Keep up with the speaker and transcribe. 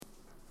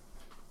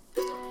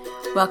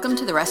Welcome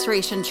to the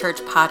Restoration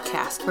Church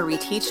podcast, where we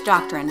teach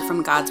doctrine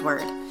from God's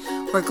Word.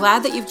 We're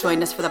glad that you've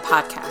joined us for the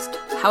podcast.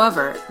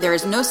 However, there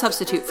is no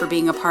substitute for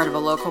being a part of a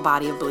local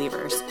body of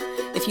believers.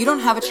 If you don't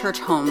have a church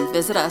home,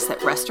 visit us at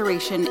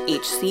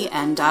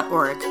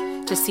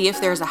restorationhcn.org to see if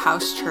there's a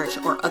house church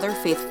or other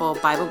faithful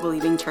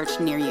Bible-believing church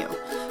near you.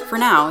 For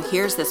now,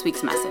 here's this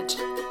week's message.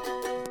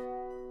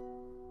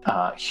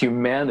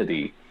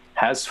 Humanity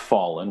has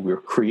fallen. We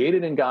were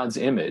created in God's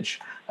image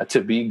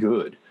to be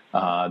good.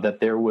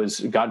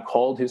 God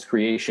called his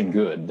creation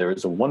good. There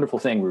is a wonderful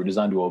thing. We were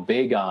designed to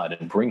obey God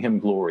and bring him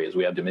glory as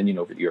we have dominion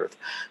over the earth.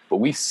 But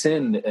we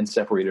sinned and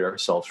separated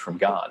ourselves from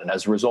God. And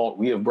as a result,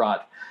 we have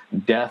brought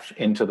death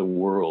into the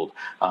world.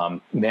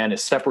 Man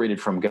is separated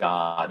from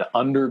God,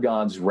 under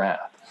God's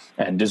wrath,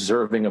 and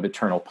deserving of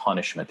eternal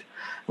punishment.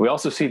 We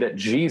also see that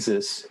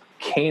Jesus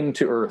came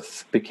to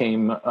earth,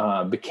 became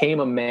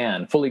a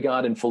man, fully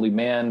God and fully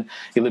man.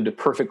 He lived a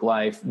perfect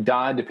life,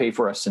 died to pay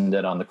for our sin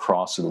debt on the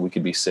cross so that we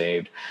could be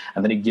saved.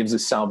 And then he gives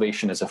us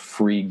salvation as a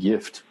free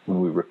gift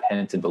when we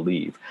repent and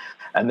believe.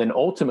 And then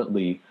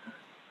ultimately,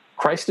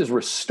 Christ is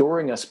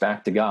restoring us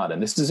back to God. And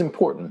this is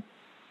important,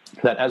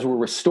 that as we're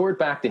restored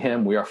back to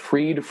him, we are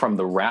freed from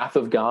the wrath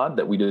of God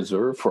that we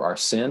deserve for our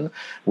sin.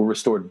 We're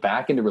restored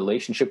back into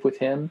relationship with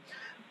him.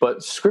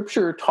 But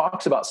Scripture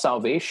talks about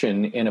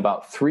salvation in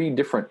about three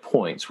different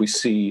points. We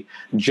see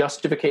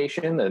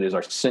justification, that is,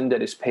 our sin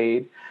debt is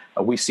paid.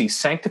 We see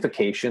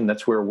sanctification,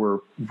 that's where we're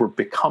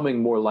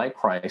becoming more like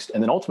Christ.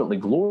 And then ultimately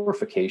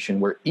glorification,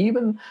 where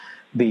even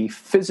the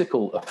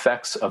physical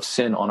effects of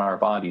sin on our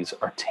bodies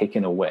are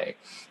taken away.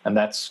 And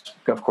that's,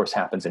 of course,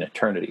 happens in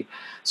eternity.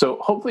 So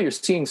hopefully you're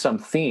seeing some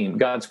theme.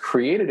 God's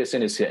created us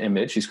in his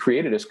image. He's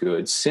created us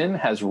good. Sin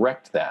has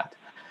wrecked that.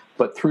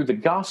 But through the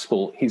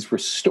gospel, he's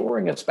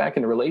restoring us back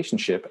into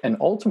relationship. And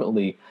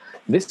ultimately,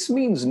 this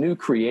means new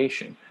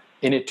creation.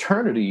 In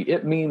eternity,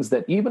 it means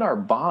that even our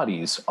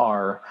bodies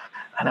are,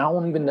 and I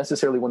don't even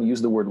necessarily want to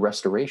use the word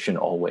restoration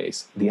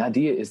always. The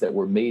idea is that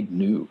we're made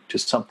new to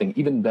something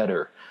even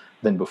better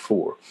than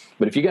before.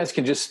 But if you guys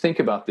can just think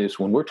about this,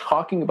 when we're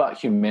talking about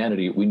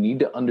humanity, we need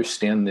to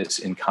understand this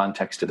in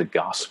context of the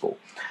gospel.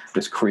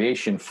 This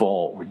creation,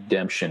 fall,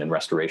 redemption, and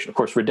restoration. Of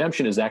course,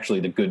 redemption is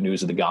actually the good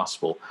news of the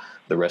gospel.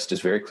 The rest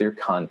is very clear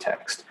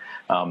context.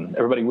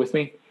 Everybody with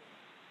me?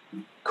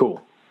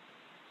 Cool.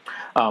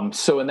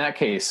 So in that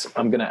case,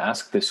 I'm going to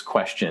ask this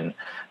question.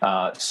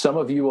 Some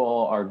of you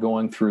all are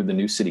going through the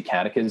New City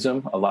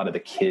Catechism. A lot of the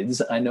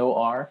kids I know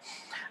are.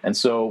 And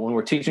so when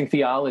we're teaching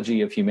theology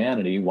of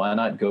humanity, why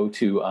not go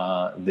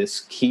to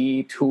this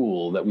key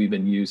tool that we've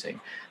been using?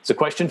 So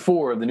question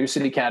 4 of the New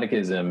City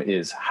Catechism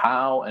is,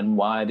 how and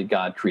why did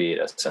God create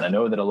us? And I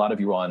know that a lot of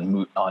you are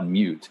on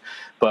mute,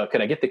 but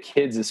could I get the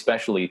kids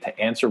especially to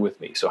answer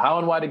with me? So how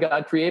and why did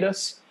God create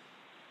us?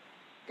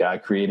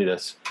 God created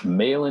us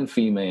male and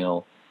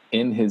female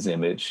in his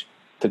image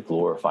to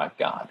glorify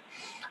God.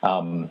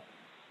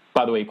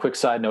 By the way, quick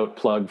side note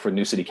plug for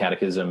New City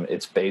Catechism.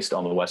 It's based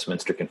on the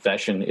Westminster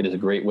Confession. It is a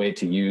great way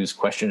to use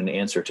question and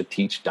answer to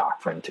teach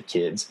doctrine to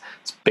kids.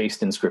 It's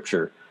based in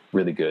Scripture.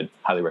 Really good.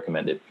 Highly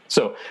recommend it.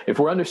 So if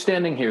we're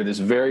understanding here, this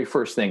very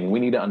first thing we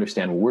need to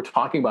understand, when we're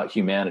talking about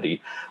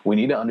humanity, we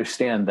need to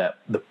understand that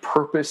the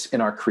purpose in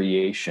our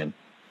creation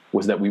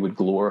was that we would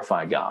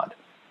glorify God.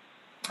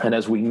 And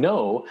as we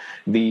know,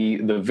 the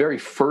very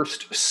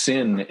first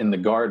sin in the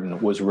garden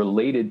was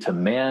related to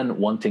man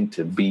wanting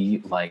to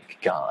be like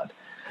God.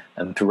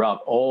 And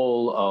throughout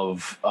all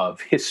of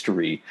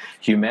history,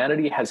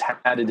 humanity has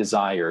had a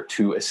desire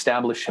to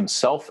establish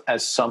himself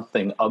as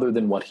something other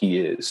than what he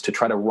is, to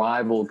try to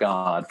rival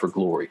God for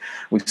glory.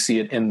 We see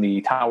it in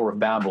the Tower of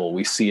Babel.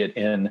 We see it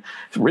in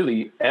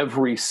really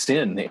every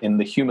sin in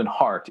the human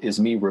heart is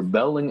me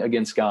rebelling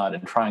against God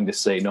and trying to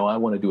say, no, I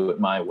want to do it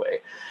my way,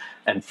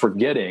 and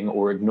forgetting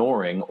or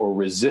ignoring or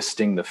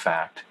resisting the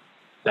fact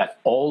that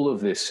all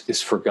of this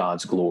is for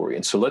God's glory.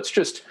 And so let's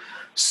just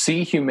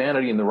see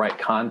humanity in the right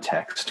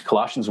context.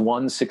 Colossians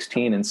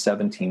 1:16 and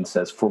 17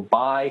 says, "For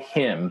by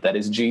him," that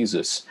is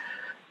Jesus,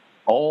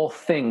 "all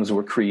things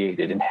were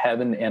created in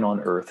heaven and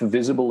on earth,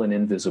 visible and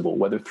invisible,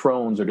 whether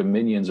thrones or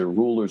dominions or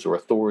rulers or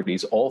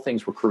authorities, all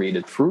things were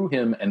created through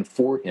him and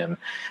for him,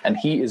 and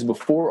he is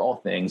before all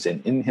things,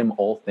 and in him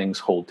all things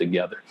hold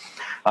together."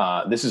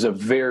 This is a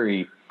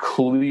very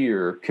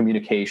clear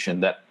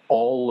communication that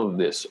all of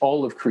this,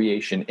 all of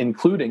creation,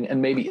 including and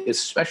maybe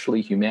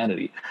especially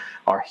humanity,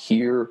 are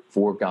here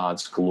for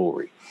God's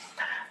glory.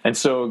 And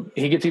so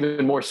he gets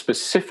even more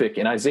specific.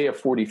 In Isaiah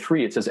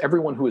 43, it says,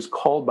 "Everyone who is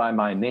called by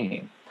my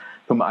name,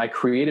 whom I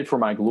created for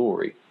my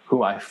glory,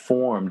 whom I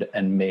formed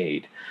and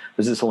made."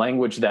 There's this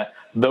language that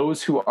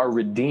those who are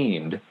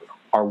redeemed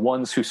are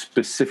ones who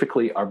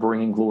specifically are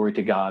bringing glory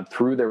to God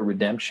through their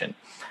redemption.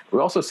 We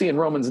also see in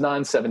Romans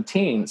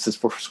 9:17, it says,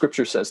 "For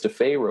Scripture says to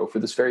Pharaoh, for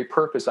this very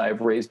purpose I have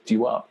raised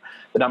you up,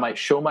 that I might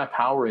show my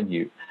power in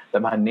you,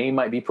 that my name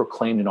might be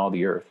proclaimed in all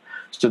the earth."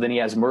 So then he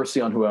has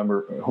mercy on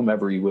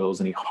whomever he wills,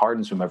 and he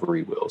hardens whomever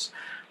he wills.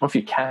 I don't know if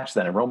you catch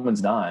that in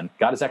Romans 9.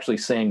 God is actually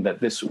saying that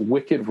this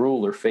wicked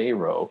ruler,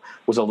 Pharaoh,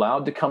 was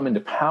allowed to come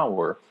into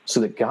power so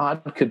that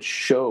God could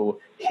show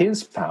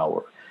his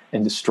power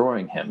in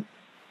destroying him.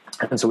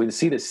 And so we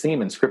see this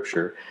theme in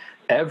Scripture.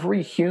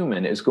 Every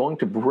human is going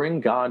to bring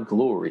God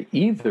glory,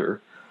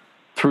 either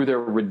through their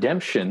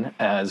redemption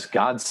as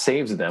God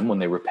saves them when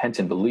they repent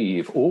and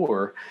believe,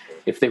 or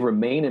if they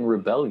remain in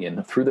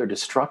rebellion through their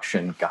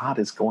destruction, God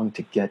is going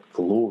to get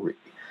glory.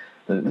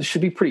 This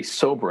should be pretty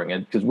sobering,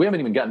 because we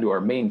haven't even gotten to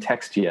our main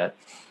text yet,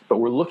 but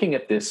we're looking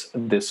at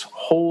this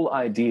whole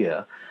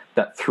idea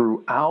that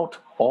throughout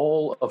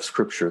all of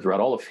Scripture, throughout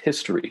all of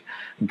history,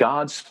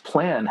 God's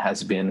plan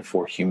has been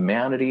for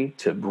humanity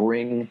to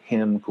bring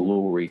him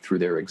glory through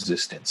their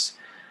existence.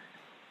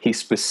 He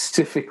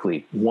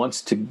specifically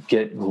wants to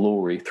get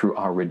glory through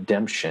our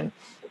redemption.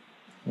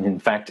 In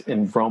fact,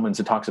 in Romans,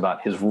 it talks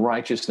about his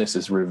righteousness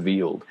is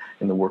revealed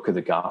in the work of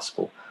the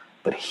gospel.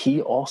 But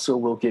he also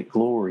will get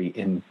glory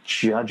in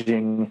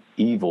judging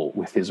evil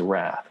with his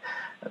wrath.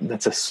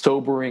 That's a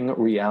sobering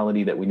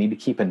reality that we need to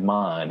keep in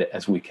mind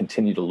as we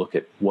continue to look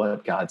at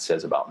what God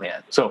says about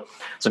man. So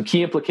some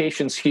key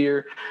implications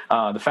here.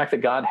 The fact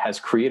that God has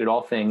created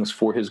all things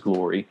for his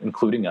glory,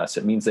 including us.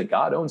 It means that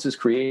God owns his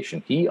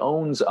creation. He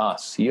owns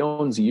us. He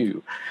owns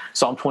you.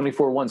 Psalm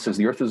 24:1 says,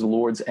 "The earth is the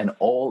Lord's and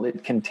all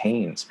it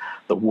contains,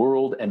 the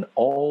world and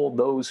all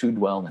those who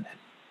dwell in it."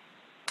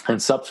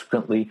 And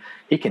subsequently,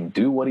 he can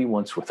do what he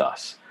wants with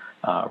us.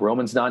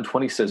 Romans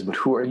 9:20 says, "But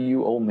who are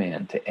you, O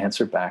man, to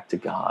answer back to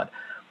God?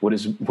 What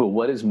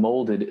is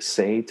molded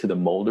say to the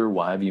molder,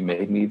 why have you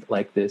made me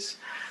like this?"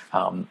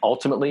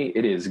 Ultimately,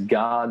 it is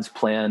God's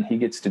plan. He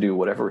gets to do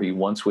whatever he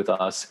wants with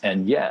us,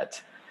 and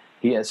yet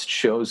he has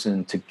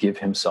chosen to give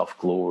himself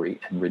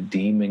glory in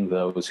redeeming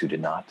those who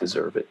did not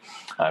deserve it.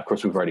 Of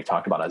course, we've already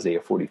talked about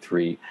Isaiah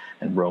 43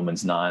 and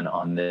Romans 9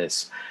 on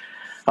this.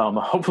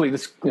 Hopefully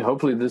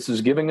this is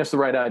giving us the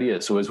right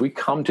idea. So as we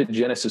come to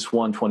Genesis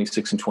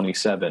 1:26 and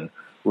 27,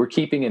 we're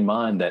keeping in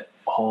mind that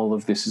all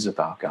of this is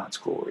about God's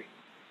glory.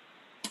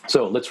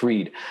 So let's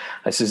read.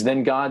 It says,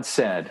 "Then God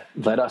said,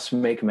 'Let us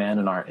make man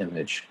in our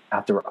image,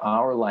 after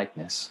our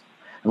likeness,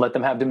 and let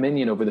them have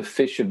dominion over the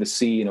fish of the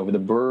sea and over the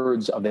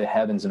birds of the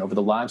heavens and over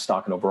the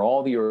livestock and over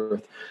all the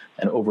earth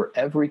and over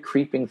every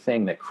creeping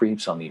thing that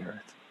creeps on the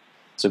earth.'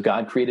 So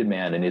God created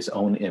man in his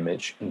own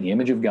image. In the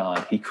image of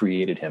God, he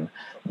created him.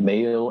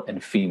 Male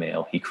and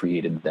female, he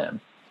created them."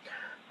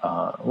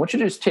 I want you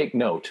to just take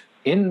note.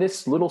 In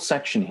this little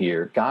section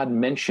here, God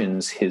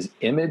mentions his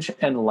image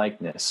and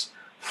likeness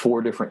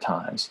 4 different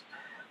times,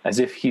 as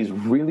if he's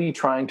really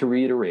trying to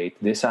reiterate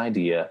this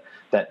idea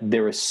that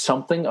there is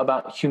something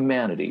about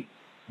humanity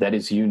that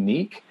is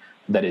unique,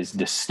 that is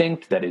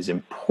distinct, that is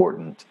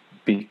important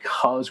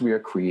because we are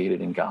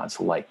created in God's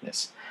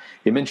likeness.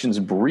 He mentions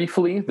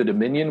briefly the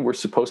dominion we're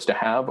supposed to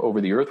have over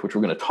the earth, which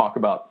we're going to talk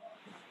about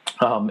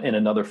in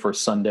another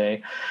First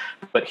Sunday,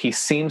 but he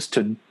seems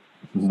to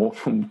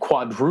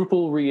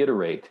quadruple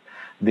reiterate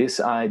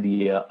this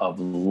idea of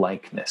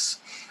likeness.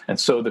 And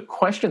so the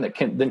question that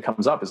then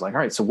comes up is like, all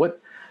right, so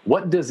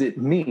what does it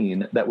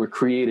mean that we're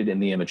created in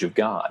the image of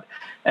God?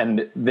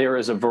 And there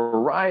is a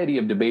variety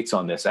of debates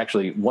on this.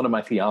 Actually, one of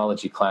my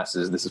theology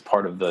classes, this is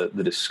part of the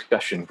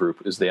discussion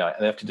group, is they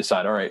have to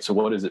decide, all right, so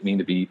what does it mean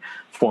to be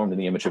formed in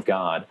the image of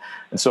God?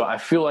 And so I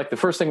feel like the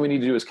first thing we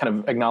need to do is kind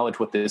of acknowledge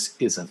what this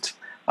isn't.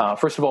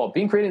 First of all,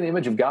 being created in the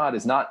image of God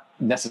is not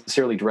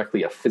necessarily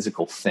directly a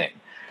physical thing.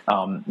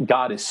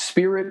 God is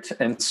spirit,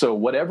 and so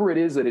whatever it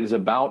is that is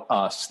about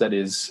us that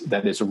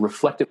is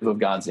reflective of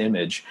God's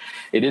image,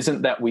 it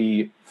isn't that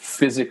we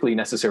physically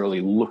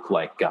necessarily look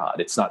like God.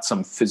 It's not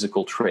some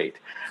physical trait.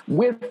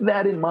 With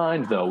that in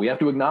mind, though, we have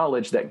to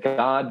acknowledge that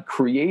God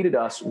created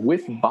us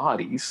with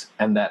bodies,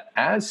 and that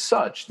as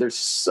such, there's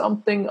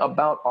something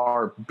about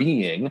our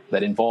being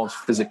that involves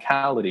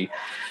physicality,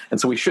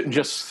 and so we shouldn't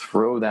just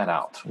throw that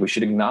out. We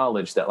should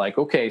acknowledge that, like,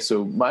 okay,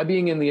 so my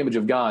being in the image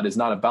of God is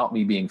not about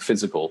me being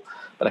physical,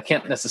 but I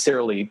can't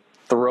necessarily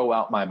throw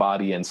out my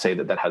body and say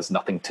that that has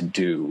nothing to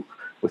do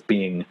with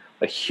being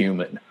a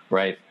human,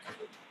 right?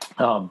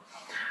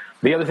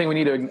 The other thing we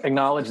need to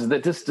acknowledge is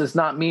that this does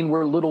not mean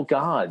we're little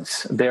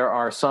gods. There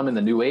are some in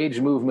the New Age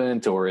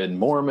movement or in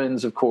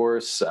Mormons, of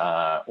course,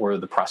 or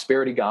the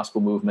prosperity gospel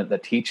movement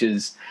that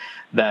teaches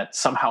that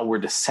somehow we're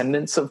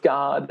descendants of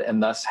God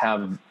and thus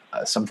have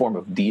some form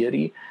of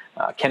deity.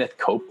 Kenneth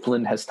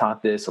Copeland has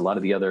taught this. A lot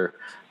of the other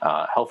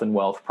health and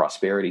wealth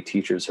prosperity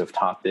teachers have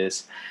taught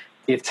this.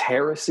 It's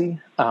heresy.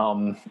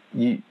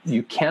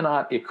 You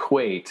cannot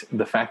equate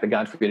the fact that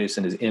God created us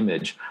in his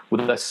image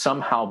with us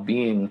somehow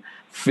being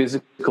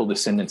physical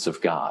descendants of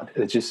God.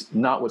 It's just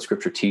not what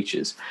Scripture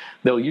teaches.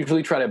 They'll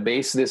usually try to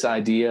base this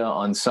idea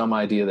on some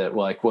idea that,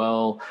 like,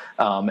 well,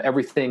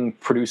 everything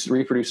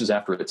reproduces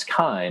after its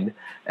kind,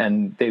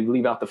 and they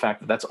leave out the fact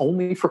that that's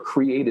only for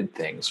created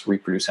things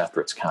reproduce after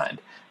its kind.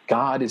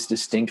 God is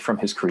distinct from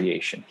his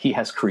creation. He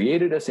has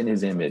created us in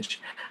his image.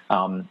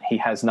 He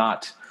has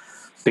not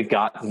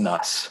begotten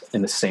us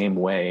in the same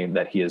way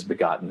that he has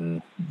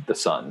begotten the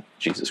Son,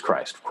 Jesus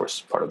Christ, of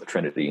course, part of the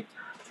Trinity,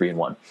 3 in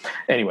 1.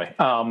 Anyway,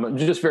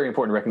 just very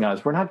important to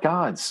recognize we're not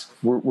gods.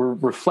 We're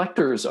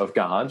reflectors of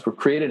gods. We're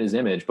created in his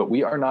image, but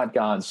we are not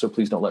gods, so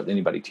please don't let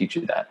anybody teach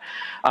you that.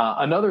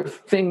 Another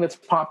thing that's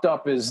popped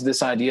up is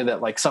this idea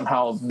that like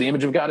somehow the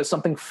image of God is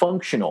something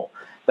functional,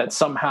 that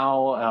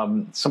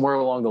somehow somewhere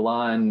along the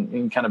line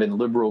in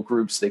liberal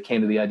groups, they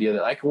came to the idea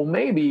that like, well,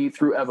 maybe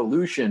through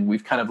evolution,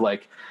 we've kind of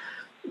like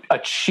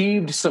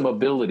achieved some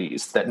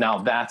abilities that now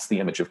that's the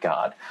image of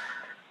God.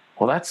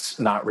 Well, that's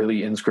not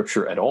really in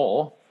Scripture at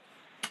all.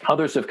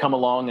 Others have come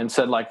along and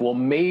said like, well,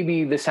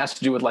 maybe this has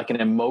to do with like an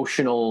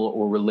emotional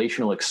or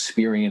relational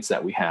experience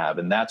that we have,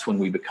 and that's when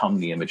we become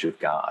the image of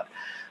God.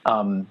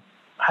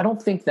 I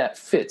don't think that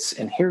fits,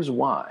 and here's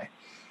why.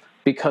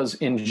 Because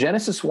in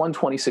Genesis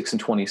 1:26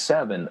 and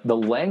 27, the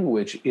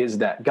language is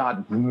that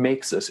God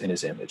makes us in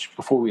his image.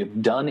 Before we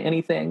have done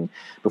anything,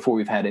 before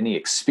we've had any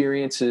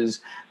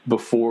experiences,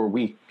 before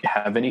we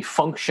have any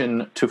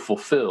function to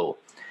fulfill,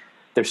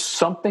 there's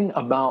something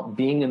about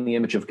being in the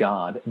image of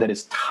God that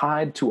is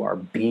tied to our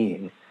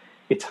being.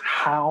 It's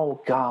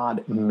how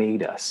God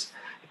made us.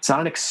 It's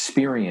not an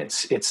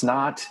experience. It's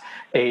not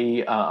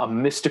a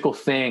mystical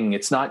thing.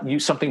 It's not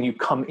something you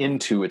come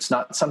into. It's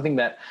not something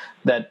that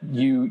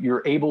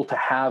you're able to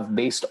have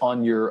based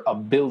on your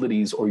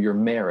abilities or your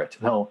merit.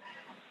 No,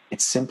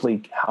 it's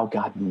simply how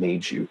God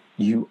made you.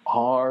 You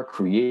are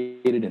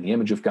created in the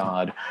image of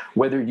God.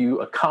 Whether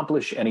you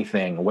accomplish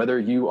anything, whether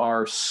you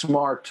are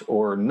smart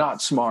or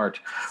not smart,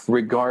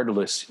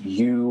 regardless,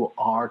 you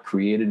are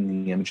created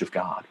in the image of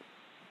God.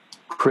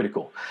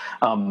 Critical.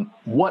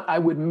 What I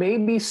would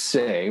maybe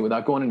say,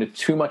 without going into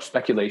too much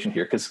speculation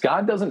here, because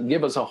God doesn't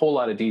give us a whole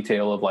lot of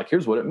detail of like,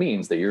 here's what it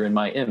means that you're in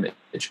my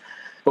image.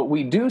 But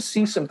we do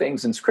see some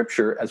things in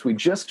Scripture as we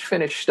just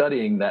finished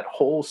studying that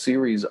whole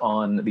series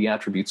on the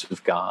attributes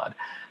of God.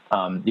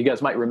 You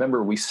guys might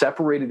remember we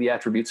separated the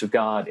attributes of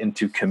God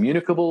into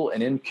communicable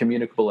and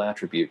incommunicable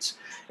attributes.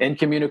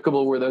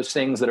 Incommunicable were those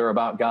things that are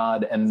about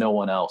God and no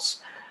one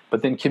else.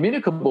 But then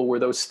communicable were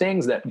those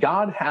things that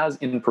God has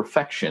in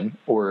perfection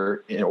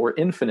or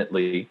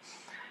infinitely,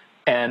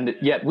 and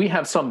yet we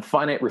have some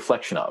finite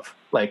reflection of,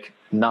 like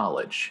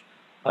knowledge,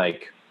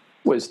 like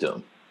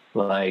wisdom,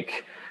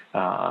 like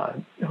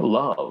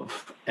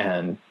love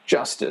and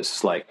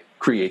justice, like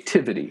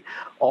creativity.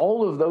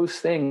 All of those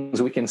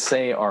things we can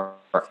say are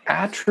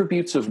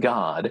attributes of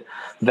God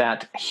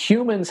that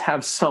humans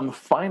have some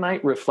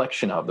finite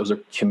reflection of. Those are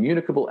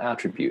communicable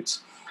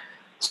attributes.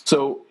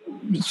 So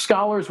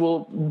scholars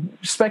will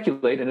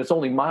speculate, and it's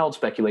only mild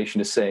speculation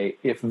to say,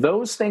 if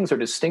those things are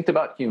distinct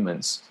about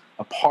humans,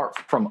 apart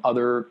from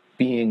other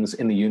beings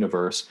in the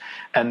universe,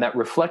 and that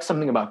reflects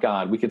something about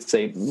God, we could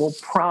say, well,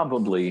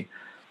 probably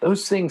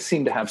those things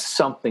seem to have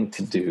something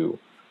to do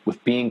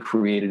with being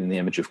created in the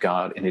image of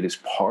God, and it is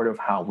part of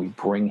how we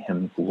bring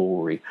him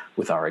glory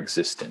with our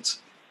existence.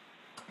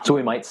 So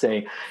we might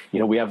say,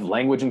 we have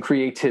language and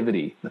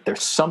creativity, that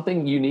there's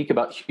something unique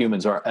about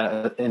humans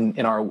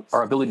in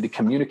our ability to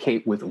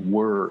communicate with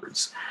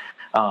words.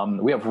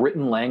 We have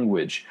written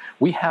language.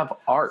 We have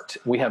art.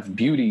 We have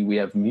beauty. We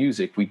have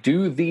music. We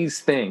do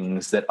these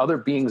things that other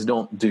beings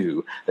don't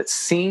do that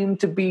seem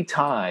to be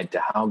tied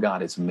to how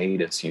God has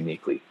made us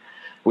uniquely.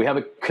 We have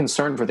a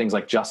concern for things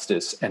like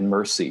justice and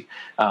mercy.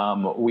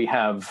 We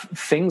have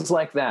things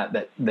like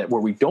that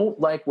where we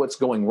don't like what's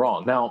going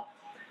wrong. Now,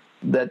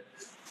 that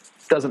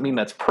doesn't mean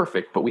that's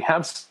perfect, but we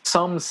have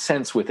some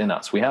sense within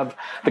us. We have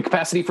the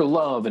capacity for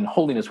love and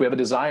holiness. We have a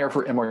desire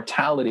for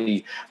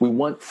immortality. We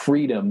want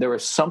freedom. There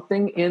is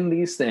something in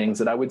these things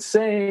that I would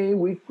say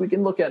we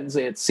can look at and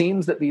say it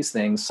seems that these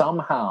things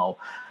somehow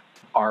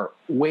are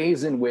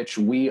ways in which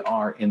we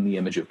are in the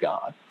image of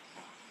God.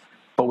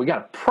 But we got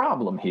a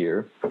problem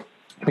here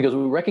because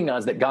we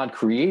recognize that God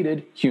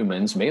created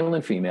humans, male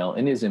and female,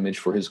 in his image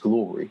for his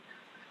glory.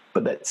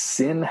 But that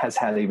sin has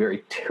had a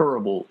very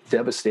terrible,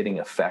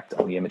 devastating effect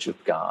on the image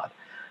of God.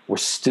 We're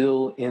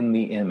still in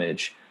the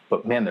image,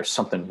 but man, there's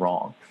something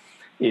wrong.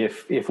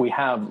 If we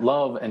have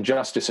love and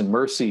justice and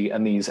mercy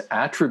and these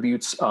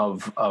attributes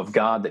of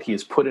God that he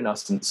has put in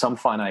us in some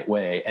finite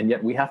way, and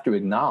yet we have to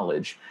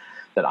acknowledge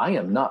that I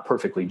am not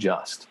perfectly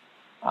just.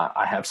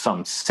 I have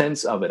some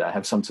sense of it.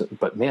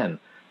 But man,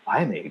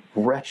 I am a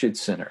wretched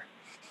sinner.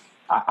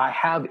 I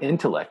have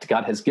intellect.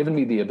 God has given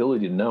me the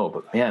ability to know,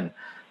 but man,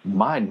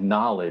 my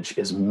knowledge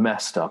is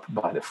messed up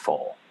by the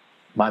fall.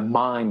 My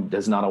mind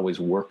does not always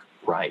work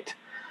right.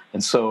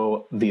 And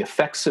so the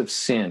effects of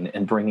sin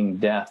and bringing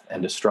death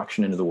and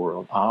destruction into the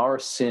world, our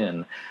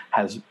sin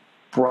has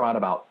brought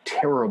about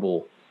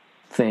terrible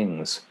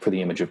things for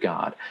the image of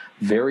God.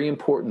 Very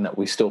important that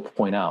we still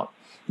point out.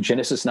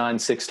 Genesis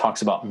 9:6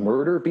 talks about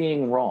murder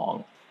being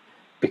wrong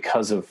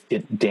because of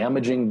it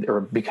damaging, or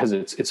because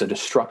it's a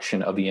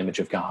destruction of the image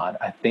of God.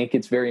 I think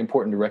it's very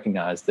important to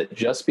recognize that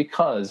just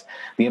because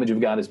the image of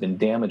God has been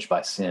damaged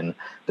by sin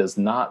does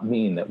not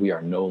mean that we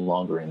are no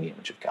longer in the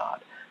image of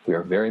God. We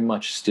are very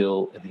much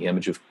still in the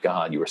image of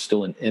God. You are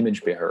still an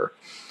image bearer.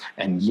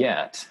 And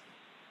yet,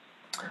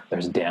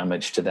 there's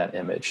damage to that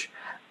image.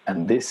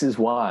 And this is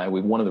why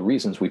one of the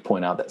reasons we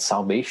point out that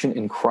salvation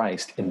in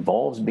Christ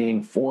involves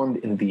being formed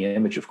in the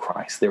image of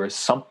Christ. There is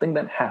something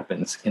that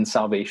happens in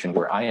salvation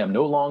where I am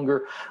no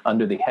longer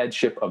under the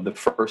headship of the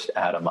first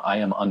Adam. I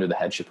am under the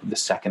headship of the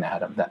second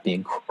Adam, that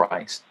being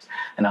Christ.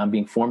 And I'm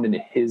being formed into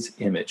his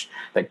image,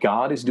 that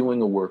God is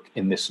doing a work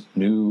in this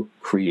new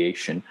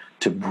creation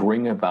to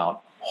bring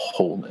about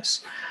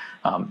wholeness.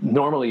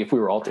 Normally, if we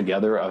were all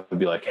together, I would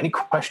be like, any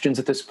questions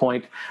at this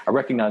point? I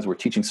recognize we're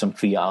teaching some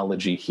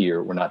theology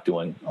here. We're not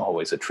doing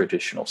always a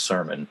traditional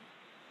sermon.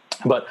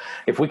 But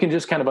if we can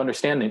just kind of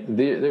understand it,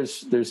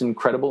 there's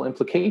incredible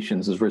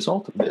implications as a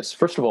result of this.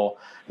 First of all,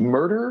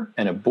 murder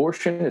and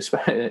abortion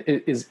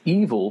is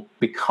evil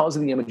because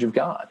of the image of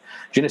God.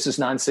 Genesis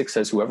 9:6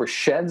 says, whoever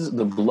sheds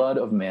the blood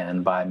of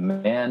man, by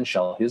man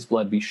shall his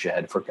blood be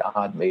shed, for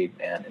God made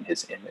man in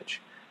his image.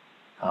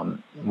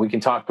 We can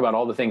talk about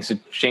all the things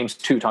that James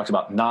 2 talks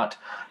about, not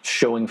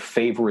showing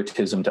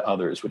favoritism to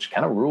others, which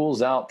kind of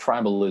rules out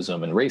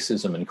tribalism and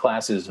racism and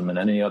classism and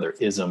any other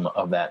ism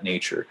of that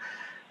nature.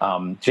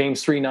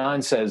 James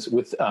 3:9 says,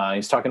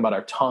 he's talking about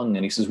our tongue,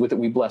 and he says, with it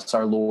we bless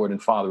our Lord and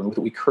Father, and with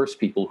it we curse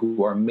people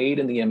who are made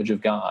in the image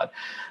of God.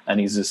 And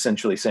he's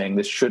essentially saying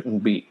this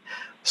shouldn't be.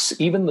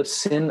 Even the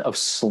sin of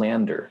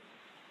slander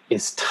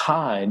is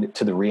tied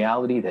to the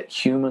reality that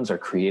humans are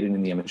created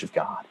in the image of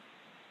God.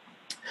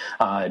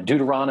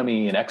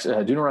 Deuteronomy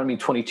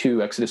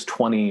 22, Exodus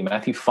 20,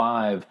 Matthew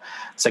 5,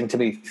 2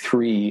 Timothy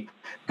 3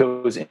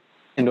 goes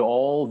into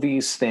all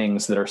these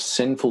things that are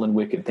sinful and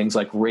wicked, things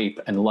like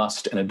rape and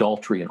lust and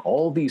adultery and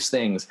all these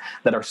things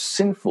that are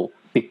sinful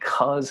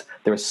because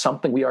there is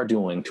something we are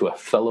doing to a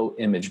fellow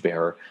image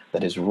bearer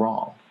that is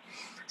wrong.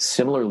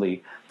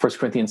 Similarly, 1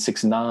 Corinthians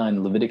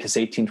 6:9, Leviticus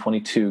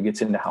 18:22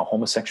 gets into how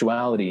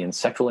homosexuality and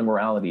sexual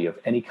immorality of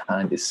any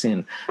kind is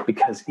sin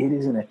because it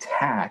is an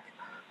attack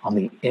on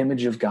the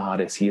image of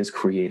God as he has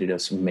created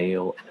us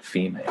male and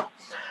female.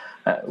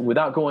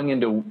 Without going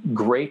into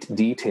great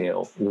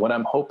detail, what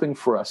I'm hoping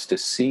for us to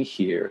see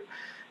here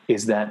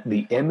is that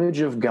the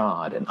image of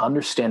God and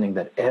understanding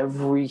that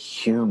every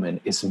human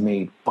is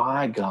made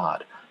by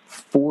God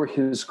for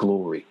his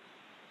glory,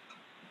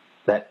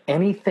 that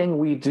anything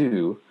we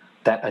do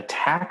that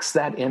attacks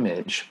that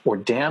image or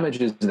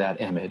damages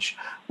that image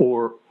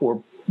or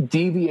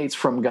deviates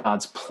from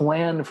God's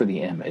plan for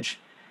the image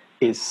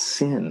is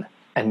sin.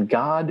 And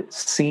God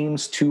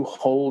seems to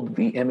hold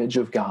the image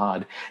of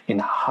God in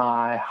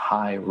high,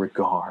 high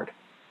regard.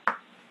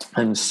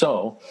 And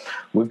so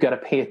we've got to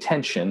pay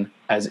attention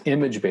as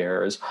image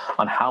bearers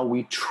on how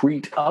we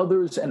treat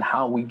others and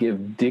how we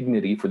give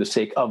dignity for the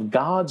sake of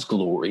God's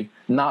glory,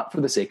 not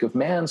for the sake of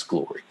man's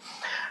glory.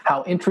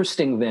 How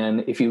interesting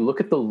then, if you look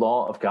at the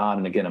law of God,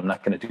 and again, I'm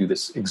not going to do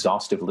this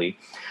exhaustively,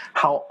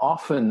 how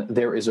often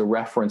there is a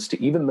reference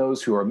to even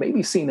those who are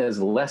maybe seen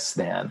as less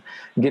than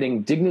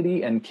getting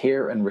dignity and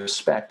care and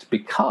respect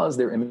because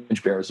they're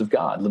image bearers of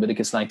God.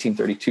 Leviticus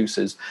 19:32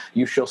 says,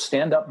 you shall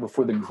stand up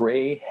before the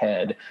gray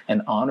head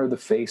and honor the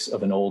face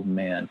of an old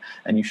man,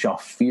 and you shall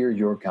fear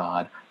your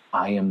God.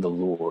 I am the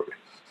Lord.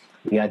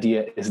 The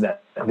idea is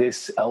that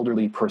this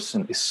elderly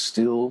person is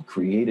still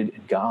created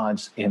in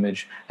God's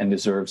image and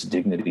deserves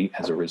dignity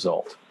as a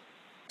result.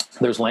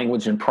 There's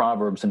language in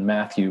Proverbs and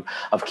Matthew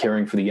of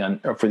caring for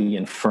the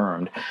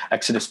infirmed.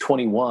 Exodus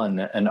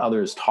 21 and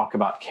others talk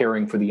about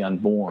caring for the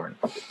unborn.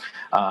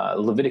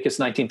 Leviticus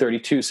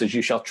 19:32 says,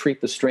 you shall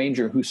treat the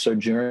stranger who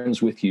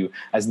sojourns with you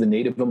as the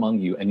native among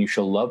you, and you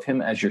shall love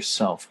him as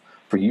yourself.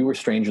 For you were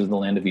strangers in the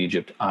land of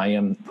Egypt. I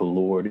am the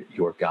Lord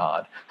your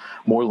God.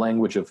 More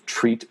language of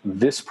treat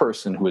this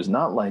person who is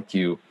not like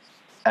you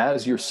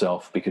as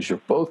yourself, because you're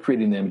both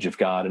created in the image of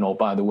God. And oh,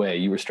 by the way,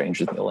 you were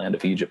strangers in the land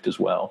of Egypt as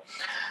well.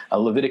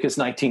 Leviticus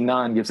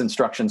 19:9 gives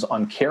instructions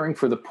on caring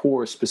for the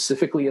poor,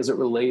 specifically as it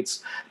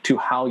relates to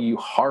how you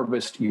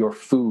harvest your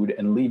food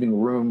and leaving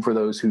room for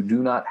those who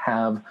do not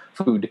have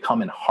food to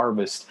come and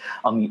harvest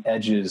on the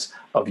edges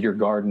of your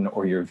garden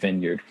or your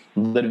vineyard.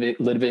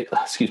 Leviticus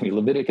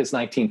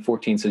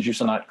 19:14 says, you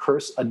shall not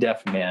curse a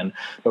deaf man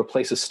nor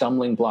place a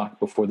stumbling block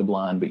before the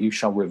blind, but you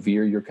shall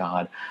revere your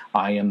God.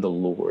 I am the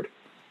Lord.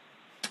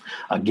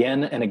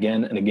 Again and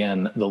again and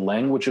again, the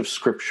language of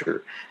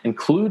Scripture,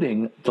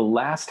 including the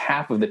last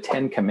half of the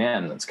 10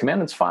 Commandments,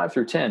 Commandments 5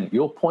 through 10,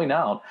 you'll point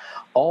out,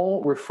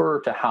 all refer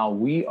to how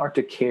we are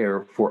to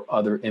care for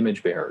other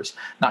image bearers,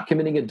 not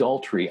committing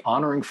adultery,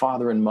 honoring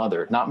father and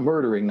mother, not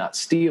murdering, not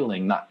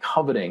stealing, not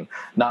coveting,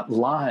 not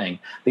lying.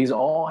 These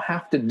all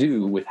have to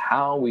do with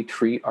how we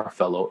treat our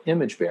fellow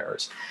image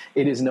bearers.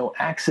 It is no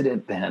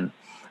accident then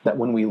that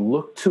when we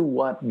look to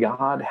what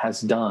God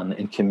has done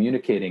in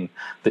communicating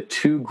the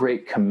two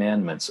great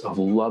commandments of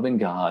loving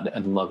God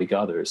and loving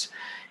others,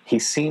 he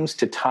seems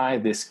to tie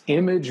this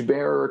image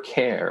bearer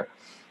care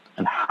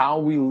and how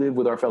we live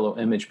with our fellow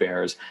image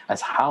bearers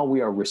as how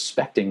we are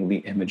respecting the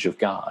image of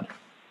God.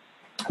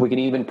 We can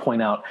even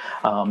point out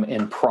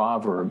in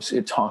Proverbs,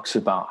 it talks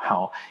about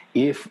how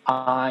if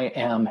I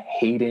am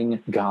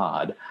hating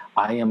God,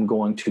 I am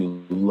going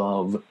to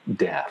love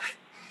death.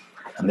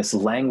 And this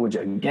language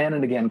again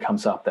and again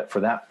comes up that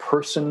for that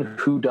person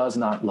who does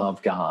not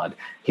love God,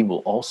 he will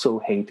also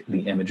hate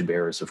the image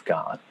bearers of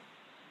God.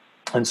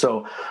 And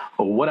so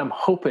what I'm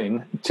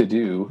hoping to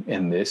do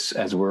in this,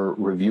 as we're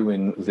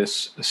reviewing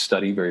this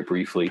study very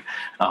briefly,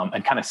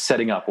 and kind of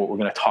setting up what we're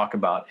going to talk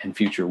about in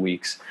future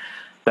weeks,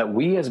 that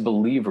we as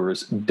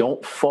believers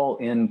don't fall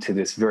into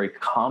this very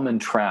common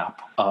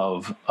trap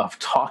of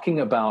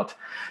talking about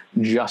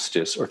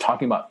justice or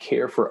talking about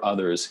care for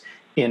others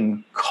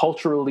in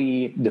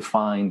culturally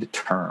defined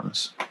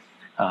terms.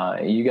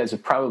 You guys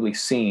have probably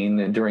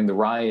seen during the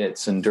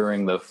riots and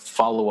during the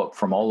follow-up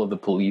from all of the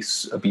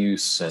police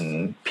abuse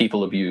and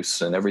people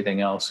abuse and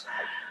everything else,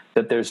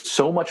 that there's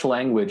so much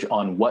language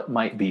on what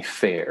might be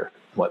fair,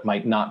 what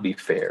might not be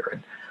fair.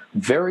 And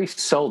very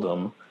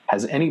seldom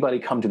has anybody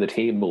come to the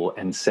table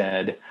and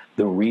said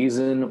the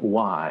reason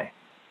why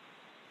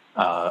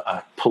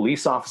a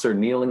police officer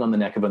kneeling on the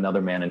neck of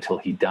another man until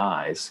he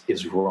dies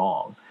is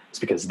wrong. It's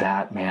because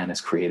that man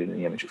is created in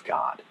the image of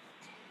God.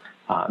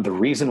 The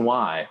reason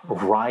why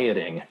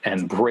rioting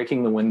and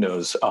breaking the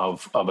windows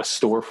of a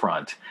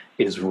storefront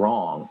is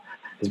wrong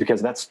is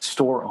because that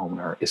store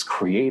owner is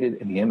created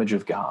in the image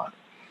of God.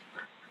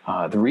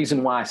 The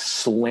reason why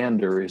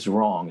slander is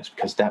wrong is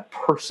because that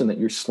person that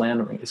you're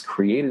slandering is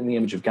created in the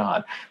image of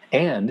God,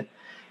 and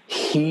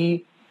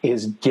he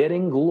is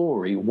getting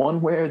glory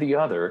one way or the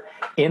other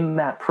in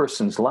that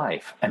person's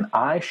life. And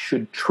I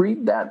should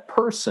treat that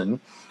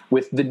person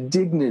with the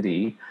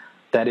dignity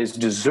that is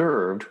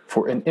deserved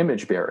for an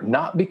image bearer,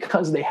 not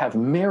because they have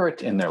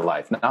merit in their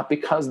life, not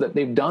because that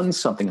they've done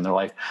something in their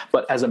life,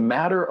 but as a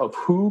matter of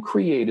who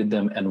created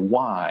them and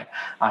why.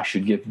 I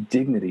should give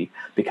dignity,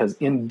 because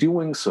in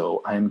doing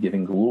so, I am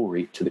giving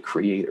glory to the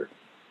Creator.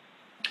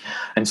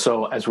 And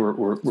so as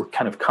we're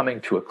kind of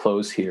coming to a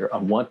close here, I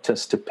want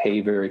us to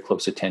pay very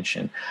close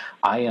attention.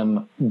 I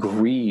am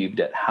grieved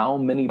at how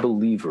many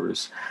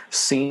believers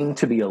seem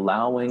to be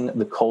allowing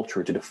the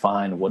culture to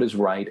define what is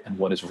right and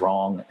what is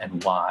wrong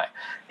and why.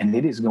 And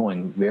it is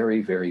going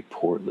very, very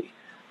poorly.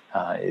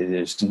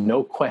 There's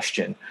no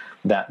question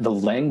that the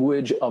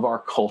language of our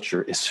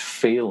culture is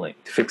failing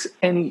to fix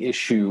any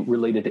issue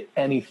related to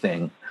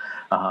anything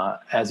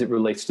as it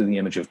relates to the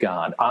image of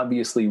God.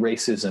 Obviously,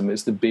 racism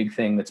is the big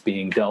thing that's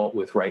being dealt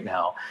with right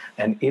now,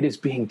 and it is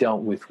being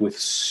dealt with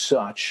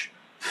such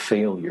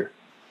failure.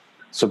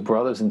 So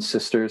brothers and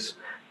sisters,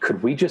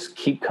 could we just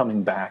keep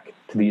coming back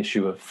to the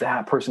issue of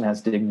that person has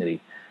dignity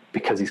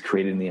because he's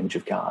created in the image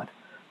of God?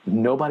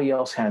 Nobody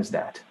else has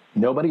that.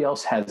 Nobody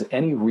else has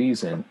any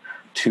reason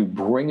to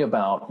bring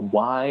about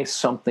why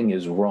something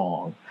is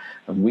wrong.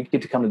 And we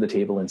get to come to the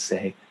table and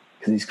say,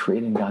 because he's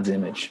created in God's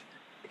image.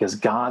 Because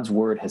God's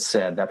word has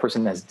said that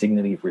person has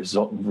dignity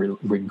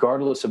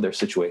regardless of their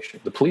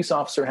situation. The police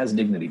officer has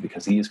dignity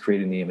because he is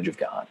created in the image of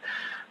God.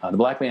 The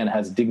black man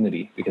has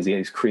dignity because he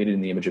is created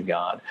in the image of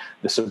God.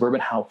 The suburban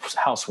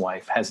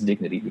housewife has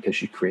dignity because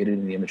she's created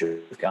in the image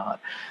of God.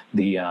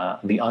 The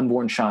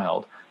unborn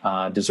child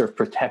deserve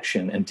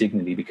protection and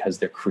dignity because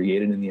they're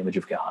created in the image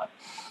of God.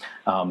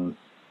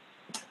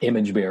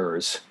 Image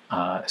bearers.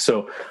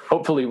 So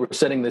hopefully we're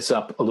setting this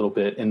up a little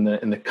bit in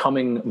the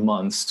coming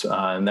months,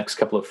 next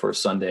couple of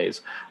First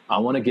Sundays. I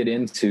want to get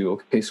into,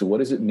 okay, so what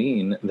does it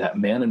mean that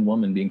man and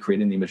woman being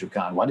created in the image of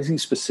God? Why does he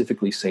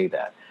specifically say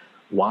that?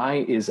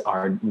 Why is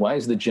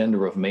the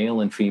gender of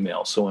male and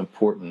female so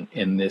important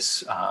in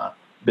this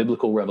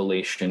biblical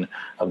revelation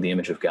of the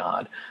image of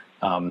God?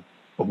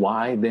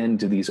 Why then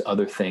do these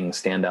other things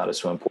stand out as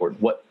so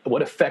important?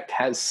 What effect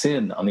has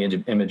sin on the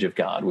image of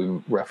God? We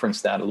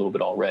referenced that a little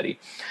bit already.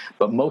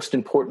 But most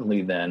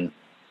importantly then,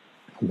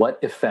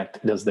 what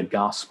effect does the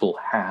gospel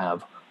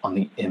have on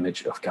the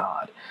image of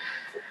God?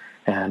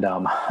 And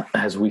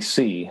as we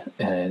see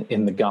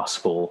in the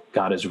gospel,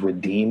 God is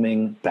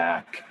redeeming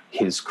back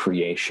his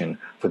creation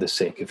for the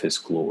sake of his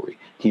glory.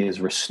 He is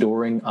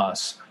restoring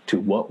us to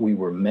what we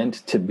were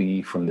meant to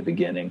be from the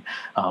beginning,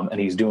 and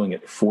he's doing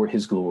it for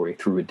his glory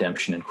through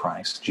redemption in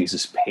Christ.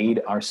 Jesus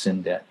paid our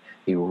sin debt.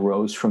 He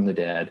rose from the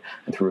dead,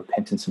 and through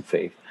repentance and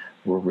faith,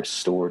 we're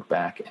restored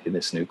back into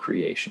this new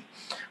creation.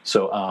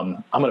 So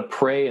I'm going to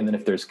pray, and then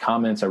if there's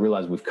comments, I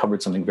realize we've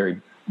covered something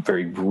very,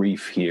 very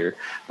brief here,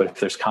 but if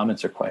there's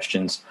comments or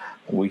questions,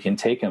 we can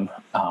take them.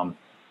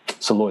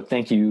 So Lord,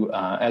 thank you.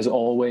 As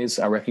always,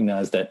 I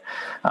recognize that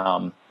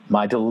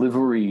my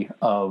delivery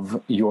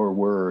of your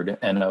word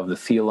and of the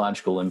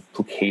theological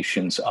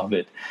implications of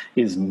it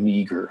is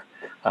meager,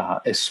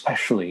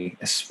 especially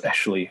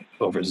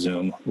over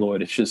Zoom.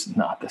 Lord, it's just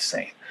not the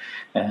same.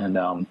 And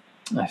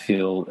I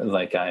feel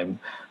like I'm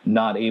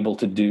not able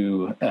to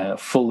do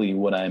fully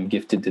what I'm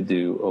gifted to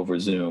do over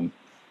Zoom.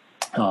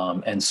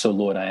 And so,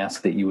 Lord, I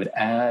ask that you would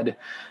add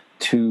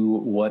to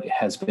what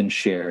has been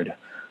shared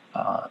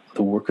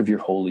the work of your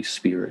Holy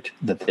Spirit,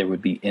 that there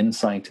would be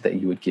insight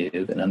that you would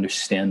give and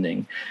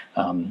understanding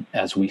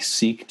as we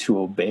seek to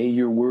obey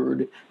your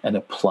word and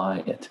apply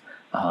it.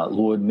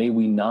 Lord, may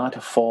we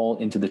not fall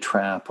into the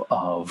trap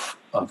of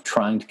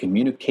trying to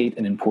communicate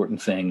an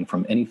important thing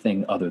from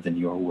anything other than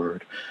your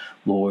word.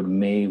 Lord,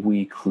 may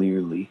we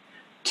clearly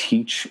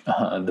teach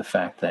the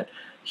fact that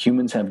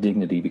Humans have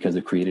dignity because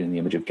they're created in the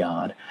image of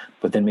God,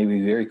 but then may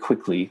we very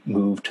quickly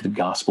move to the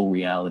gospel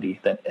reality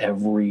that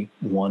every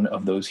one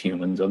of those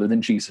humans, other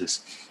than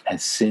Jesus,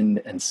 has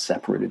sinned and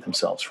separated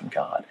themselves from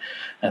God.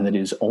 And that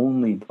it is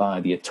only by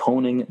the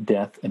atoning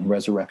death and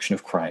resurrection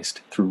of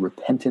Christ, through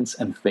repentance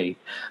and faith,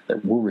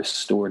 that we're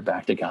restored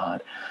back to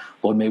God.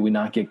 Lord, may we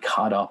not get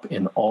caught up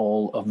in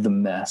all of the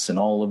mess and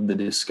all of the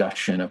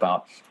discussion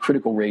about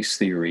critical race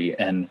theory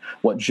and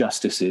what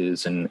justice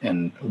is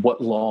and what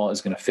law is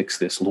going to fix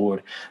this.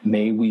 Lord,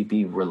 may we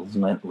be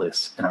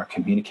relentless in our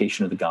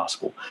communication of the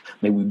gospel.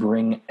 May we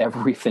bring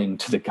everything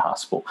to the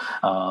gospel.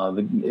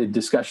 The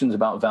discussions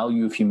about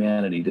value of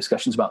humanity,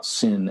 discussions about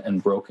sin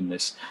and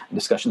brokenness, and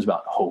discussions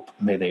about hope,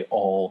 may they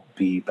all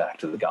be back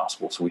to the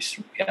gospel. So we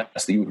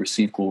ask that you would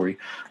receive glory.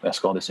 We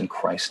ask all this in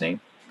Christ's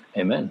name.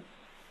 Amen.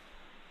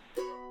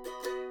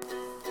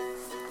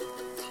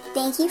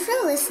 Thank you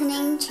for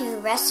listening to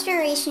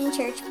Restoration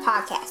Church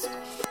Podcast.